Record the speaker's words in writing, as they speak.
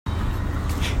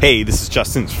Hey, this is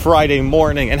Justin's Friday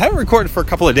morning, and haven't recorded for a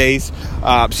couple of days,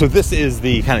 so this is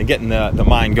the kind of getting the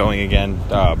mind going again,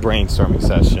 brainstorming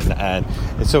session. And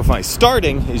it's so funny,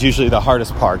 starting is usually the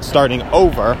hardest part. Starting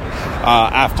over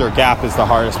after a gap is the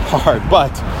hardest part,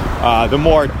 but the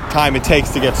more time it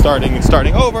takes to get starting and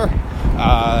starting over,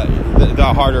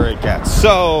 the harder it gets.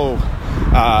 So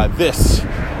this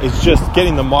is just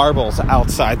getting the marbles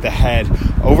outside the head,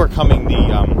 overcoming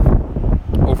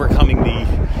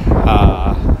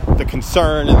the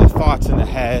concern and the thoughts in the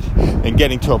head, and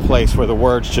getting to a place where the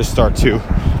words just start to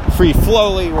free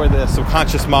flowly, where the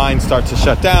subconscious mind starts to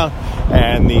shut down,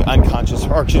 and the conscious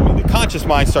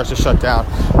mind starts to shut down,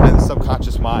 and the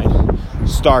subconscious mind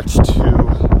starts to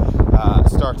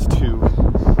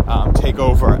take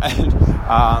over.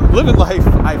 And living life,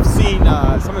 I've seen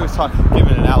somebody was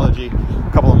giving an analogy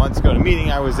a couple of months ago at a meeting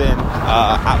I was in,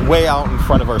 way out in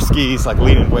front of our skis, like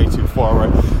leaning way too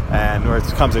forward, and where it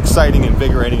becomes exciting,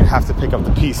 invigorating. You have to pick up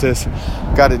the pieces.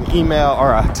 Got an email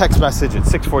or a text message at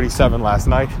 6:47 last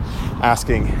night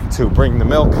asking to bring the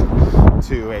milk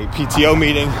to a PTO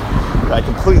meeting that I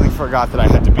completely forgot that I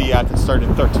had to be at, that started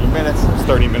in 13 minutes. It's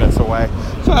 30 minutes away.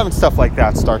 So having stuff like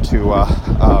that start to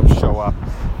show up,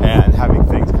 and having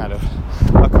things kind of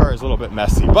occur is a little bit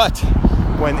messy. But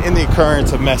when in the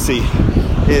occurrence of messy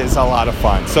is a lot of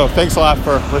fun. So thanks a lot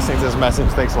for listening to this message.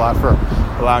 Thanks a lot for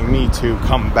allowing me to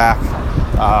come back,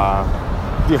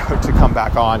 to come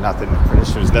back on. Not that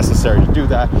permission is necessary to do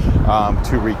that,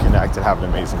 to reconnect and have an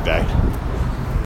amazing day.